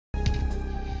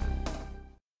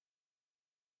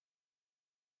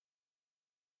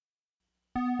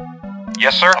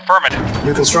Yes, sir. Affirmative.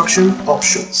 New construction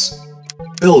options.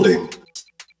 Building.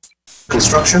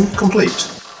 Construction complete.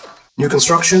 New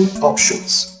construction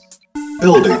options.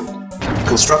 Building.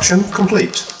 Construction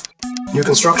complete. New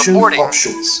construction Reporting.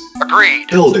 options. Agreed.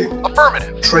 Building.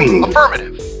 Affirmative. Training.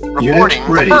 Affirmative. Unit Reporting.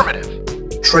 ready.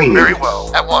 Affirmative. Training. Very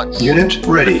well. At once. Unit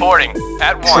ready. Reporting.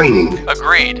 At once. Training.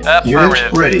 Agreed. Unit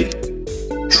Affirmative. ready.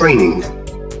 Training.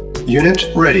 Unit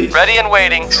ready. Ready and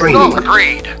waiting. Training.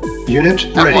 Agreed. Unit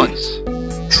At ready. once.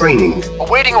 Training.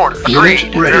 Awaiting orders. Unit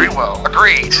Agreed. ready. Very well.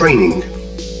 Agreed. Training.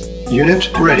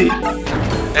 Unit ready.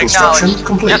 Construction Acknowledged.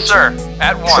 complete. Yes, sir.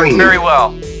 At once. Training. Very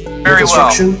well. New Very well.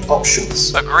 construction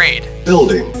options. Agreed.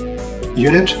 Building.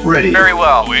 Unit ready. Very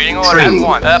well. Waiting order. Training. At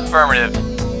once. Affirmative.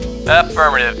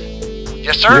 Affirmative.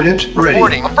 Yes, sir. Unit ready.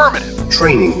 Reporting. Affirmative.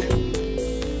 Training.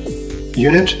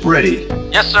 Unit ready.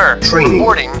 Yes, sir. Training.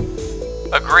 Reporting.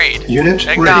 Agreed. Unit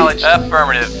Acknowledged. ready.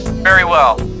 Affirmative. Very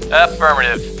well.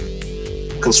 Affirmative.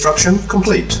 Construction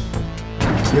complete.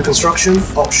 New construction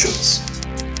options.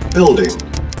 Building.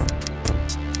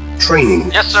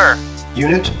 Training. Yes, sir.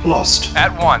 Unit lost.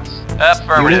 At once.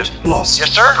 Affirmative. Unit lost. Yes,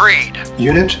 sir. Agreed.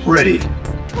 Unit ready.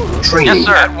 Training. Yes,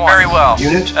 sir. At once. Very well.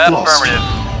 Unit lost.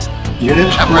 Affirmative.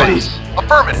 Unit At ready. once.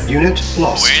 Affirmative. Unit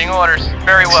lost. Waiting orders.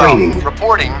 Very well. Training.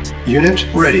 Reporting. Unit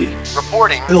ready.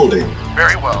 Reporting. Building.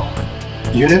 Very well.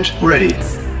 Unit ready.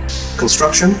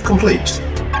 Construction complete.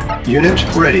 Unit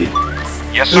ready.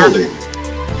 Yes, sir. Building.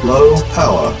 Low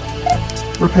power.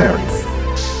 Repairing.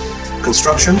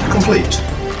 Construction complete.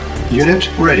 Unit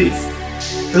ready.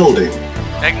 Building.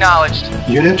 Acknowledged.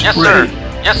 Unit Yes, ready.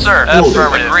 sir. Yes, sir. Building.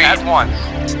 Affirmative. Agreed. At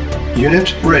once.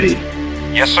 Unit ready.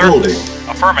 Yes, sir. Building.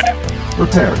 Affirmative.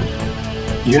 Repairing.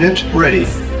 Unit ready.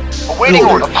 Awaiting Building.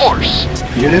 order. Of course.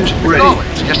 Unit ready.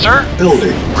 Acknowledged. Yes, sir.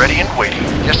 Building. Ready and waiting.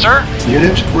 Yes, sir.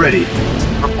 Unit ready.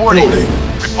 Reporting. Building.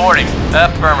 Reporting.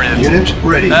 Affirmative. Unit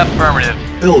ready. Affirmative.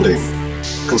 Building.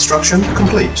 Construction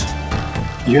complete.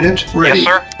 Unit ready. Yes,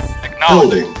 sir.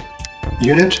 Acknowledged. Building.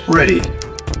 Unit ready.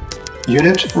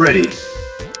 Unit ready.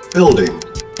 Building.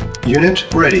 Unit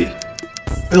ready.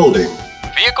 Building.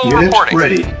 Vehicle Unit reporting.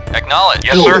 ready. Acknowledged.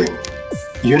 Yes, Building. sir.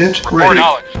 Unit Report ready.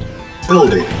 acknowledged.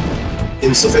 Building.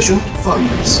 Insufficient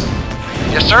funds.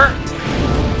 Yes, sir.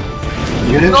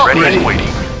 Unit Ready ready. and waiting.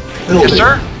 Building. Yes,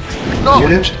 sir. Acknowledged.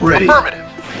 Unit ready. Affirmative.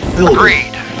 Building.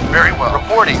 Agreed. Very well.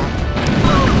 Reporting.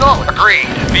 Acknowledged. Agreed.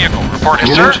 Vehicle reporting.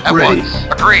 Yes, Unit sir. At ready. once.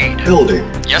 Agreed. Building.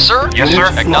 Yes, sir. Yes, Unit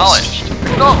sir. Acknowledged.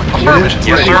 Acknowledged. Unit Affirmative.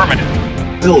 Yes, ready. sir.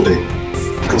 Affirmative. Building.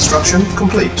 Construction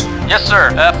complete. Yes,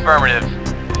 sir. Affirmative.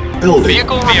 Building.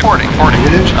 Vehicle reporting. Reporting.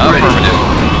 Unit ready. Affirmative.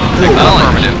 Building.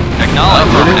 Affirmative.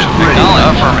 Acknowledged. Unit Affirmative. ready. Acknowledged.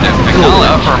 Affirmative.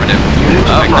 Acknowledged. Affirmative. Unit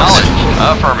Acknowledged. lost.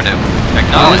 Affirmative. Unit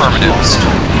Acknowledged. Affirmative. lost.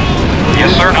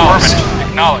 Yes, sir. Lost. Affirmative.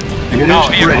 Acknowledged. Unit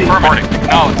Acknowledged. ready. Affirmative.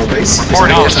 Acknowledged. Our base is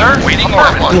Reporting. under Yes, sir. attack. Waiting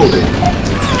order. Building.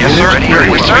 Yes, sir. Unit Ready.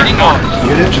 ready. Yes, sir. Waiting order.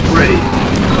 Unit ready.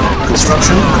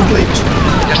 Construction complete.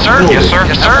 Yes, sir. Building. Yes, sir.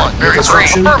 Yes, sir. Very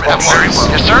Construction affirmative. Very well.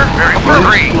 Yes, sir. Very Unit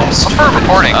agreed. lost. Affirmative.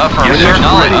 Reporting. Affirmative. Unit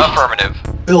Acknowledged. ready. Affirmative.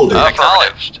 Building.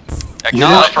 Acknowledged. Unit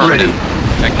Acknowledged. ready. Affirmative.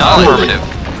 Acknowledged. Building.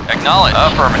 Affirmative. Acknowledged.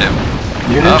 Affirmative.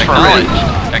 Unit ready.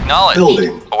 Acknowledged. Acknowledged.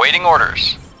 Building. Awaiting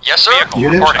orders. Yes, sir. Vehicle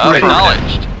Unit reporting. ready.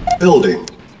 Acknowledged. Building.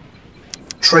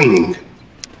 Training.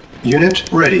 Unit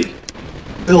ready.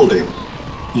 Building.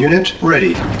 Unit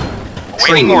ready. Awaiting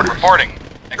Training. order. Reporting.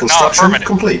 Construction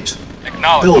complete.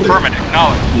 Acknowledged. Building. Affirmative.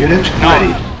 Acknowledged. Unit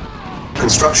ready.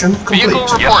 Construction complete. Vehicle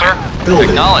reporting. Yes, sir. Building.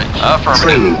 Acknowledged. Affirmative.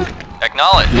 Training.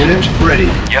 Acknowledged. Unit ready.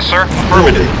 Yes, sir.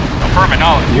 Building.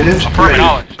 Affirmative. Unit ready.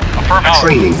 Affirmative.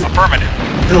 Training. Affirmative.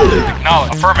 Building.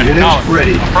 Acknowledged. Affirmative. Unit Acknowledged.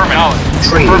 ready. Affirmative.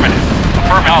 Training. Affirmative.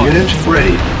 Affirmative. Unit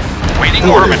ready. Waiting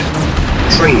Building.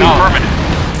 affirmative. Training. Affirmative.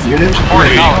 Unit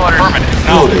Reporting. ready. Affirmative.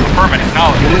 Building. Affirmative.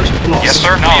 Acknowledged. Unit lost. Yes,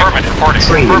 sir. Affirmative. Reporting.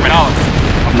 Training. Affirmative.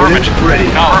 Unit ready.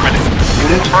 Affirmative.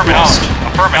 Unit Affirmative. lost.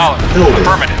 Affirmative. Building.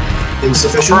 Affirmative.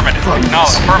 Insufficient Affirmative.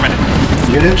 funds. Affirmative.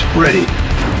 Unit ready.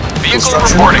 Vehicle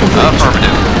Construction reporting. complete.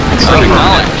 Affirmative. Training.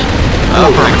 Acknowledged.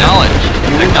 Building. Acknowledged.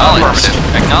 Unit Acknowledged. lost.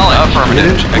 Acknowledged. Affirmative.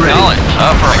 Unit ready. Acknowledged.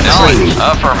 Affirmative. Training.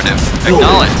 Affirmative. Building.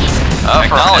 Acknowledged.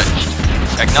 Acknowledged.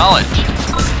 Acknowledged.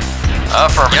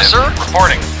 Affirmative. Yes, sir.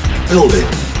 Reporting. Building.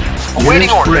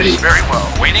 Awaiting Unit orders. ready. Very well.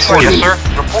 Waiting Training. orders. Yes,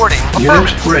 sir. Reporting. Unit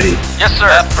Affirmative. ready. Yes, sir.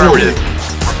 Building. Affirmative.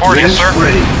 Reporting. Unit Yes, sir.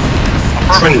 ready.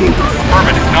 Training.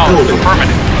 Affirmative. Acknowledged. Building.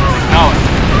 Affirmative. Acknowledged.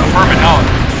 Affirmative.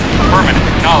 Affirmative.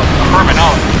 Acknowledged. Affirmative.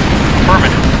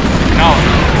 Affirmative. Acknowledged.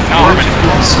 Unit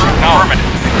lost. Affirmative.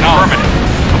 Affirmative.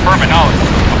 Affirmative.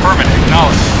 Affirmative.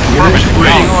 Acknowledged. Unit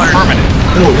ready. Affirmative.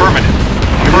 Building. Affirmative.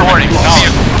 Reporting. lost.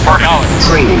 Reporting.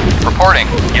 Training. Reporting.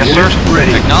 Yes, Unit sir.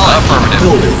 ready. Acknowledged. Affirmative.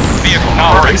 Building. Vehicle.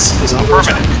 Our base is under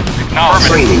Affirmative. attack. Knowledge.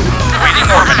 Training. Waiting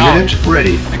order. Unit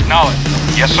ready. Acknowledge.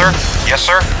 Yes, sir. Yes,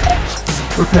 sir.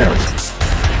 Preparing.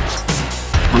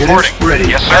 Unit Reporting. ready.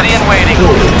 Yes, sir. Ready and waiting.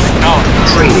 Building. Acknowledge.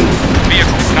 Training.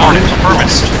 Vehicle. Acknowledge. Unit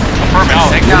Affirmative. lost.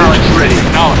 Affirmative. Acknowledge. Unit ready.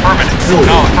 Acknowledge. Affirmative. Building.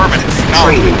 Acknowledge. Affirmative. Acknowledge.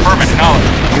 Training. Affirmative. Acknowledge.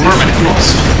 Unit Affirmative.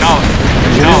 lost. Acknowledge.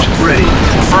 Unit Acknowledge. ready.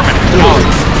 Affirmative. Building.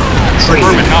 Acknowledge. Training.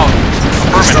 Affirmative. Acknowledge.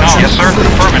 Affirmative. Construction Yes, sir.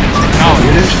 complete. Affirmative. Acknowledge.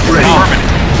 Unit ready.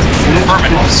 Affirmative. Unit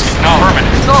Affirmative. lost.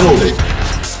 Affirmative. Building.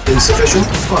 Insufficient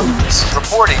funds.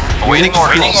 Reporting. Awaiting Unit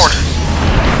orders. Waiting lost. orders.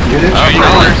 Unit Acknowledge.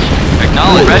 ready.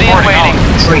 Acknowledge. Ready and waiting.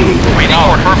 Training. Waiting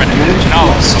order. Affirmative. Unit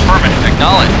Acknowledge. lost. Affirmative.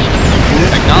 Acknowledge.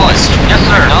 Unit Acknowledge. lost. Yes,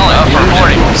 sir. Acknowledge. Unit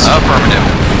Reporting. lost. Affirmative.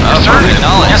 Affirmative.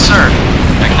 Acknowledge. Yes, sir.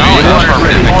 Acknowledge. Unit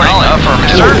Affirmative. ready. Acknowledge.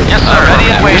 Affirmative. Sir. Yes, sir. Ready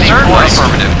and waiting. Unit lost.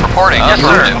 Affirmative. Reporting. Yes,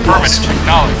 sir. Unit Affirmative. lost.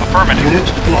 Acknowledge. Affirmative. Unit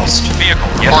lost. Vehicle.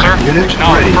 Yes, sir. Unit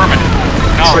Acknowledge. ready. Affirmative.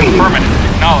 Acknowledge. Training. Affirmative.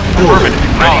 Acknowledge. Building.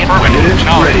 Affirmative. Ready and waiting. Unit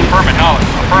Acknowledge. ready. Affirmative. Acknowledge.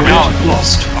 Affirmative. Unit Acknowledge.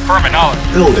 lost. Affirmative. Acknowledge.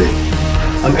 Building.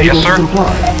 Unable Yes, to sir.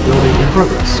 comply. Building in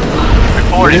progress.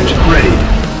 Reporting. Unit ready.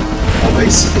 Our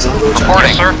base is under attack.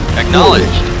 Reporting. Yes, sir.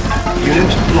 Acknowledged.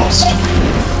 Unit lost.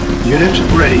 Unit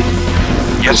ready.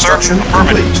 Yes, sir. Construction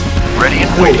Affirmative. complete. Ready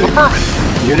and waiting. Building.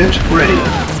 Affirmative. Unit ready.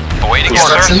 Awaiting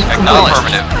Construction orders. complete. Acknowledged.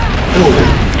 Affirmative. Building.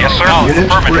 Yes, sir. Unit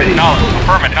Affirmative. ready. Acknowledged.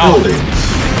 Affirmative. Acknowledged. Building.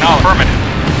 Acknowledged. Affirmative.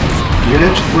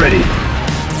 Unit ready.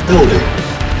 Building.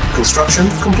 Construction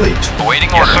complete.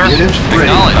 Awaiting orders. sir. Unit ready.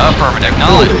 Acknowledged. Affirmative.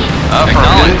 Acknowledged. Building.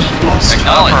 Acknowledged. Unit lost.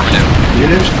 Acknowledged. Affirmative.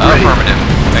 Unit ready. Affirmative.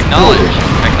 Acknowledged.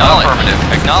 Building. Acknowledged. Affirmative.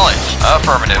 Acknowledged.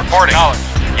 Affirmative. Reporting.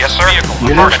 Yes, sir. Vehicle.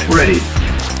 Unit Affirmative. ready.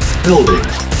 Building.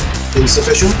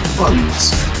 Insufficient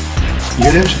funds.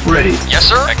 Unit ready. Yes,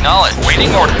 sir. Acknowledged.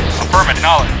 Waiting orders. Affirmative.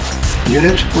 Acknowledged.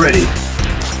 Unit ready.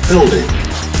 Building.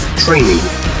 Training.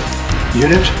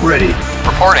 Unit ready.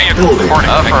 Reporting. Building. Reporting.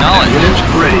 Acknowledged. Unit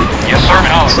ready. Yes, sir.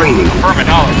 Acknowledged. Training. Affirmative.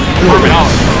 Acknowledged. Building.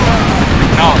 Affirmative.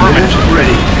 Acknowledged. Unit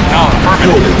ready. Affirmative.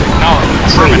 Building.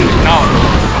 Acknowledged. Training.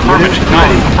 Affirmative. Unit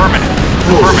ready. Affirmative.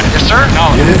 Building. Affirmative. Yes, sir.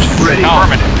 Unit ready.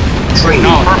 Affirmative. Training.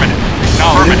 Affirmative.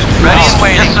 Unit Ready lost. and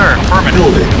waiting. Yes, sir. Affirmative.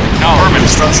 Building. Affirmative.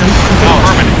 Construction complete.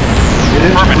 Affirmative.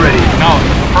 Unit ready.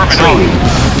 Affirmative. Training.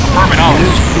 Affirmative.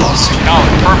 Unit lost.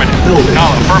 Affirmative. Building.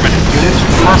 Affirmative. Unit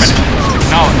lost.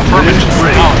 Affirmative. Unit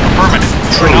ready. Affirmative.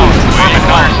 Training.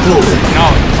 Affirmative. Building.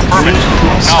 Affirmative. Unit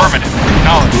lost. Affirmative.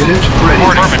 Unit ready.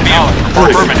 Affirmative.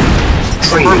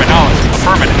 Training.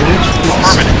 Affirmative. Unit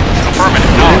lost.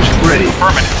 Affirmative. Unit ready.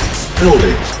 Affirmative.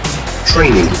 Building.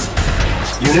 Training.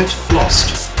 Unit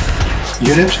lost.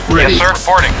 Unit ready. Yes, sir.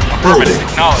 Reporting. Building. Affirmative.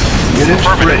 Acknowledged. Unit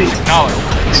Affirmative. ready. Acknowledged.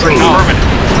 Training. Affirmative.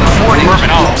 Reporting.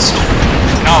 Lost.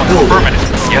 Acknowledged. Building. Affirmative.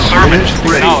 Yes, sir. Unit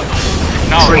ready. Acknowledged.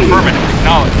 Acknowledged. Training. Affirmative.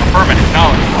 Acknowledged. Affirmative.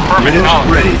 Acknowledged. Affirmative. Unit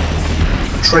Acknowledged. ready.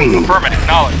 Training. Affirmative.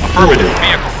 Acknowledged. Affirmative. Building.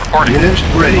 Vehicle. Reporting. Unit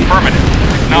ready. Affirmative.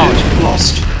 Acknowledged. Unit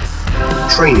lost.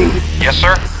 Training. Yes,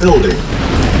 sir. Building.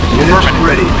 Unit Affirmative.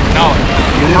 ready. Acknowledged.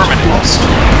 Unit Affirmative. lost.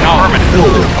 Acknowledged.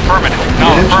 Building. Affirmative.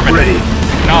 Unit Affirmative. ready.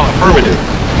 Acknowledged. Building.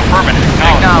 Affirmative.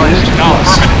 Acknowledged. Unit Acknowledged.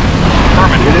 lost.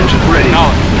 Affirmative. Unit ready.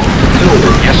 Acknowledged.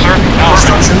 Building. Yes, sir.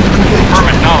 Construction complete.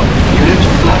 Affirmative. Acknowledged. Unit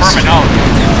lost.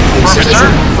 Affirmative.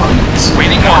 Insufficient funds.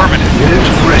 Waiting affirmative. Unit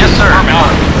ready. Yes, sir.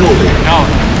 Building.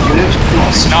 Acknowledged. Unit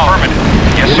lost. Affirmative.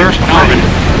 Yes, sir. Unit ready.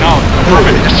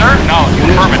 Affirmative. Yes, sir.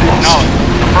 Unit Affirmative. lost.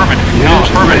 Affirmative. Unit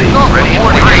ready. Ready and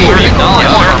waiting. Building.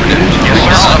 Affirmative. Yes,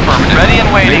 sir. Affirmative. Ready and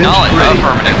waiting. Unit ready.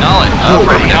 Affirmative. Acknowledged.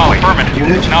 Building. Affirmative.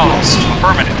 Unit lost.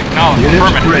 Affirmative. Acknowledged. Unit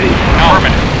Affirmative. ready.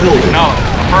 Affirmative. Building.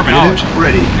 Affirmative. Unit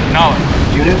ready. Acknowledged.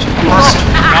 Unit lost.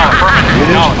 Affirmative.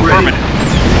 Unit ready.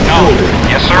 Building.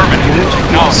 Yes, sir. Unit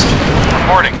lost.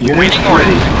 Reporting. Unit Waiting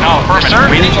ready. No, affirmative.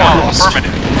 Unit Waiting lost.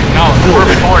 Affirmative. No,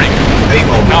 Building. reporting.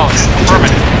 Able No, launch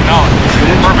affirmative. detected. No,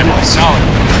 Unit affirmative. lost. No,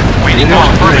 waiting Unit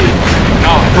affirmative.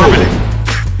 No, Building. affirmative.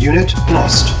 Unit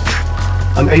lost.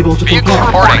 Unable to Vehicle comply.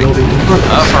 reporting. Building in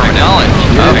progress. Acknowledge.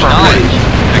 Unit Acknowledge.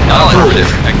 Building.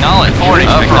 Acknowledge. Unit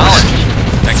Acknowledge. lost.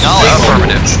 Acknowledge.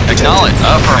 Affirmative. Acknowledge.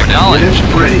 Affirmative. Unit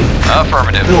ready.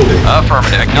 Affirmative. Building.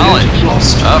 Affirmative. Acknowledge. Unit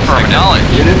lost. Affirmative.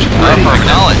 Unit ready.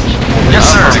 Acknowledge. Yes,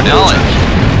 sir. Acknowledge.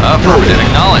 Affirmative. Building.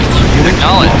 Acknowledge. Unit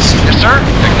Acknowledge. lost. Yes, sir.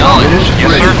 Acknowledge. Unit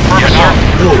Yes, ready. sir. Yes, sir.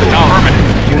 Building. No, affirmative.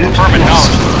 Unit Affirmative.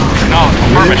 lost. No,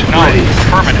 affirmative. Unit No, ready.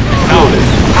 affirmative. No, Building.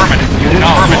 affirmative. Unit No,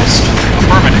 affirmative. lost.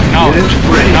 Affirmative. No, Unit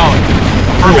ready. no, affirmative.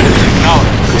 Building. No,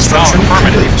 Construction no,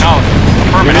 affirmative. complete. No,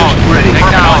 affirmative. Unit No, ready.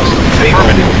 acknowledge. Able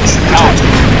Affirmative. launch No, detected.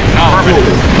 no, affirmative.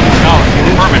 Building. No,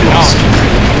 Unit affirmative. No, lost.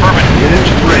 affirmative. Unit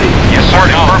ready. Yes, sir.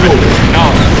 No, affirmative. Building. No,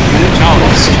 Unit no,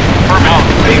 lost.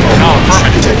 affirmative. Able No, launch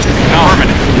affirmative. detected. No,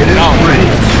 affirmative. Unit No, ready.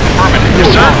 affirmative. Yes,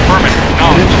 sir. Building. Affirmative. No,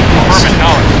 Unit lost. affirmative.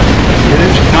 No,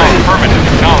 Unit no, ready. affirmative.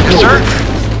 No, yes, sir. Building.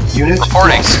 Unit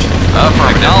Reporting. lost.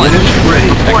 Acknowledge. Unit ready.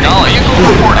 Acknowledge. Vehicle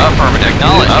reporting. Affirmative.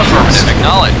 Acknowledge. Affirmative.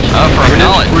 Acknowledge. Affirmative.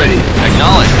 Unit ready.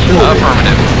 Acknowledge.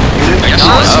 Affirmative. Unit Yes,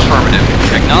 sir. lost. Affirmative.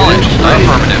 Acknowledge. Unit ready.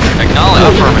 Affirmative. Acknowledge.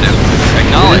 Building. Affirmative.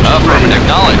 Acknowledge. Unit Affirmative. ready.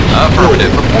 Acknowledge.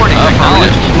 Affirmative. Reporting.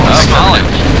 Acknowledge. Lost.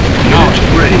 Acknowledge. Unit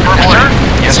ready. Yes, sir.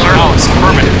 Yes, sir.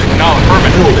 Affirmative. Acknowledge.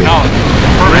 Affirmative. Building. Acknowledge.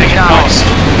 Affirmative. Acknowledge.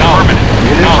 Affirmative.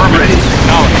 Unit ready.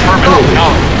 Acknowledge. Affirmative. Building.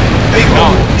 Acknowledge.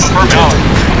 Able. Affirmative.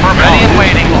 Ready and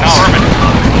waiting. Affirmative.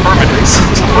 Affirmative.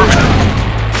 Affirmative.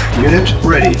 Unit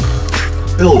ready.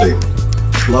 Building.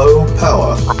 Low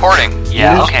power. Reporting.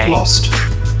 Unit lost.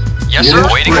 Yes, Unit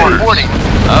sir. Waiting ready. orders. Reporting.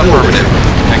 Affirmative.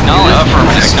 Acknowledge.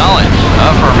 Affirmative. Acknowledge.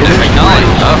 Affirmative. Unit Acknowledge.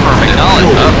 ready. Affirmative. Acknowledge.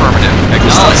 Building. Affirmative. Acknowledge.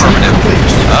 Construction Affirmative. complete.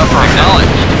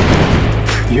 Acknowledge.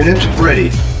 Unit ready.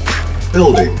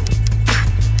 Building.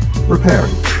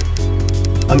 Repairing.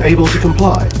 Unable to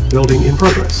comply. Building in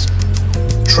progress.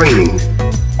 Training.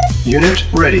 Unit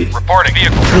ready. Reporting.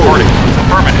 Vehicle. Building. Reporting.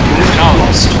 Affirmative. Unit Acknowledge.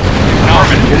 lost.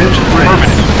 Affirmative. Unit ready.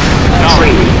 Affirmative. Acknowledge.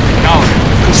 Training. Acknowledge.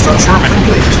 Construction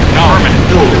complete. Affirmative.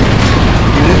 Building.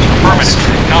 Unit lost.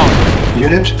 Affirmative. Acknowledge.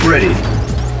 Unit ready.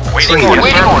 Waiting Training. orders.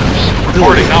 Waiting orders.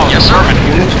 Building. Yes, sir.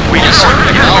 Unit Yes, sir.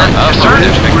 lost. Acknowledge.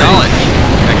 Affirmative. Unit ready. Acknowledge.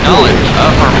 Acknowledge.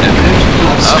 Affirmative. Unit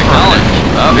lost. Acknowledge.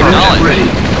 Unit Acknowledge. ready.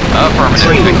 Affirmative.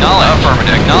 Training. Acknowledge.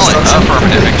 Affirmative. Acknowledge. Construction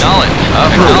Affirmative. complete. Acknowledge.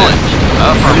 Acknowledge.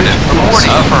 Affirmative. Unit lost.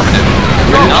 Affirmative.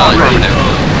 Unit Acknowledge. ready.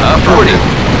 Affirmative.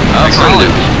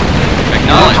 Affirmative.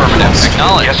 Acknowledge. Unit lost.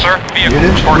 Acknowledge. Yes, sir. Vehicle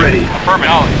Unit reporting. ready.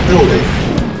 Affirmative. Building.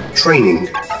 Training.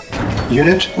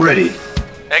 Unit ready.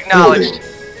 Acknowledged. Building.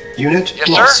 Unit Yes,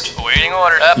 lost. sir. Waiting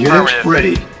orders. Unit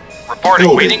ready. Reporting.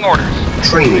 Building. Waiting orders.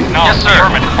 Training. Yes, sir.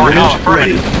 Affirmative. Unit Affirmative.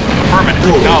 ready. Affirmative.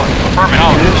 Building. Acknowledge.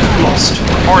 Affirmative. Unit lost.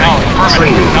 Reporting. Affirmative.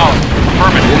 Training. Acknowledge.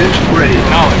 Affirmative. Unit ready.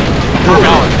 Acknowledge. Building.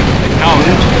 Acknowledge. Acknowledge.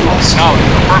 Unit lost. Acknowledge.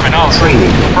 Affirmative.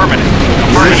 Training. Affirmative.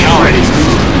 Unit ready.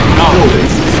 Building.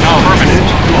 Affirmative.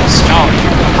 Unit lost. Acknowledge.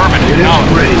 Affirmative. Unit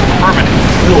Acknowledge. ready. Affirmative.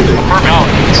 Building.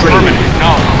 Affirmative. Training.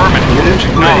 Acknowledge. Affirmative. Unit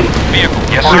ready. Vehicle.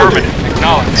 Yes, Building. affirmative.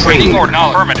 Acknowledge. Training. Waiting order.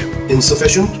 Affirmative.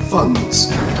 Insufficient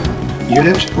funds.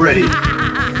 Unit ready.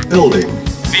 Building.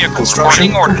 Vehicle.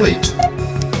 Construction Reporting orders.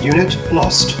 complete. Unit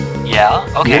lost. Yeah.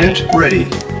 Okay. Unit ready.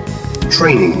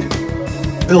 Training.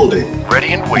 Building.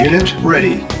 Ready and waiting. Unit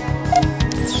ready.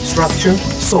 Structure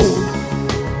sold.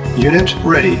 Unit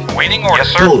ready. Waiting order.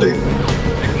 Yes, sir. Building.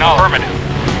 Acknowledge. Affirmative.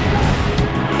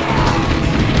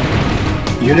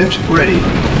 Unit ready.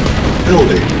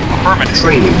 Building. Affirmative.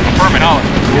 Training. Affirmative.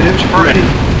 Unit ready.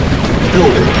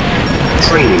 Building.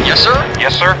 Training. Yes, sir.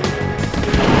 Yes, sir.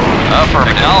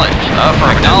 Affirmative. Acknowledge.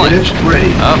 Affirmative. Unit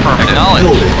ready. Affirmative. Acknowledge.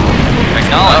 Building.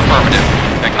 Acknowledge. Affirmative.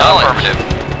 Acknowledge.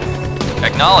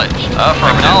 Acknowledge.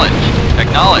 Affirmative.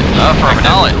 Acknowledge.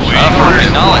 Affirmative. Affirmative.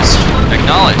 Acknowledge.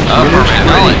 Acknowledge. Affirmative.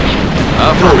 Acknowledge.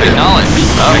 Affirmative. Acknowledge.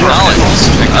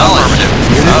 Acknowledge. Acknowledge.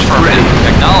 Affirmative.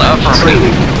 Acknowledge.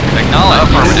 Training. Acknowledge.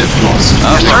 Affirmative. Lost.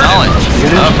 Acknowledge.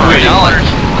 Unit ready. Acknowledge.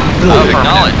 Building.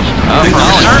 Acknowledge. Unit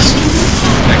Acknowledge. lost.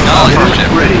 Acknowledge.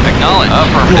 Unit ready. Acknowledge.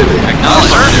 Affirmative. Building.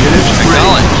 Acknowledge. Unit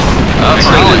ready. Acknowledge.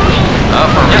 Training.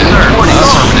 Affirmative. Yes, sir.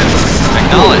 Affirmative.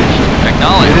 Acknowledge.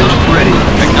 Acknowledge. Unit ready.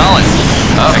 Acknowledge.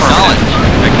 Acknowledge.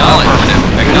 Acknowledge.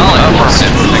 Acknowledge.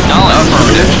 Affirmative. Acknowledge.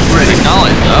 Affirmative. Ready.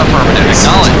 Acknowledge. Affirmative.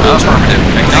 Acknowledge. Affirmative.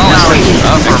 Acknowledge.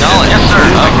 Acknowledge. Yes, sir.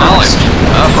 Acknowledge.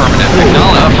 Affirmative.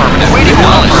 Acknowledge. Affirmative. Waiting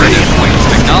order.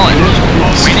 Acknowledge.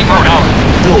 Waiting order.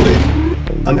 Building.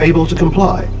 Unable to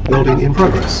comply. Building in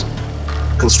progress.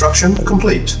 Construction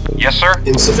complete. Yes, sir.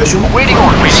 Insufficient. Waiting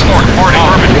order. Waiting order. Reporting.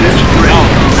 Unit ready.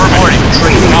 Reporting.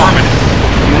 Training. Affirmative.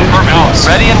 Unit lost.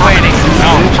 Ready and waiting.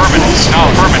 No. Affirmative. No.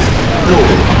 Affirmative.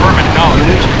 Building. Affirmative. No.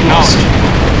 Unit lost.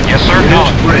 Yes, sir. No.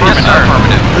 Unit ready. Yes, sir.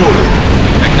 Affirmative. Building.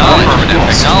 Acknowledge. Affirmative.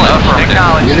 Acknowledge.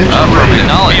 Acknowledge. Unit Affirmative.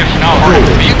 ready. Acknowledge.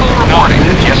 Building. Vehicle reporting.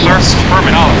 Unit Yes, sir. lost.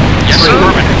 Affirmative. Yes, sir.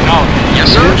 Affirmative. Yes,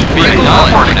 sir. Unit ready. Vehicle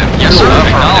reporting. Yes, sir.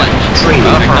 Building. Acknowledge. Training.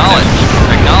 Acknowledge.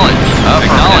 Acknowledge.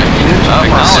 Acknowledge. Unit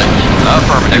lost.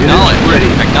 Affirmative. Unit Acknowledge. ready.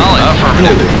 Acknowledge.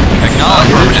 Affirmative. Building. Acknowledge.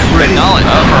 Unit ready. Acknowledge.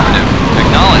 Affirmative.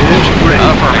 Acknowledge. Unit ready.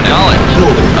 Affirmative. Acknowledge.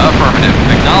 Building. Affirmative.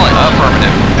 Acknowledge.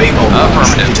 Affirmative. Able.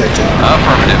 Affirmative. Detected.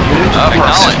 Affirmative. Unit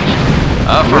Acknowledge.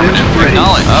 Affirmative. Unit ready.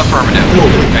 Acknowledge. Affirmative.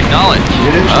 Building. Acknowledge.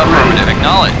 Unit Affirmative. ready.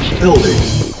 Acknowledge. Building.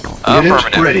 Unit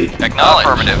Affirmative. ready. Acknowledge.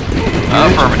 Affirmative.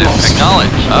 Affirmative. lost.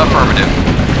 Acknowledge. Affirmative.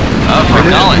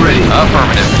 Acknowledge. ready.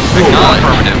 Affirmative. Building. Acknowledge.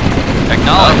 Affirmative.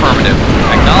 Acknowledge. Affirmative.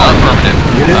 Acknowledge. Affirmative.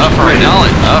 Unit ready.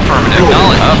 Acknowledge. Affirmative. Building.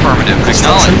 Acknowledge. Affirmative.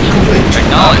 Construction Acknowledge. complete.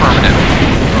 Acknowledge. Affirmative.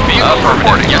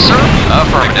 Affirmative. Yes, sir.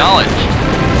 Affirmative. Acknowledge.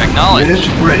 Acknowledge. Unit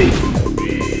ready.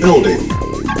 Building.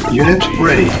 Unit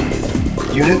ready.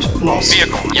 Unit lost.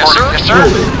 Vehicle. Yes, sir. Yes, sir.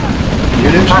 Building.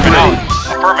 Unit ready.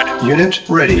 Affirmative. Unit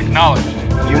ready. Acknowledged.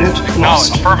 Unit Acknowledged.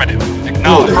 lost. Affirmative. Building.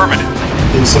 Acknowledged. Affirmative.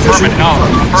 Insufficient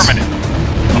Affirmative. funds. Affirmative.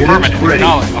 Unit Affirmative. ready.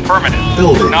 Acknowledged. Affirmative.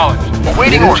 Building. Acknowledged.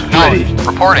 Awaiting Unit orders. ready.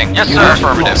 Reporting. Yes, sir. Unit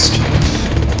Affirmative. lost.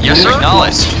 Yes, sir. Unit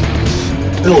Acknowledged.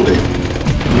 lost. Building.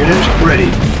 Unit ready.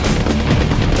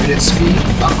 Unit speed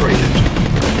upgraded.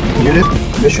 Unit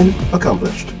mission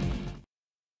accomplished.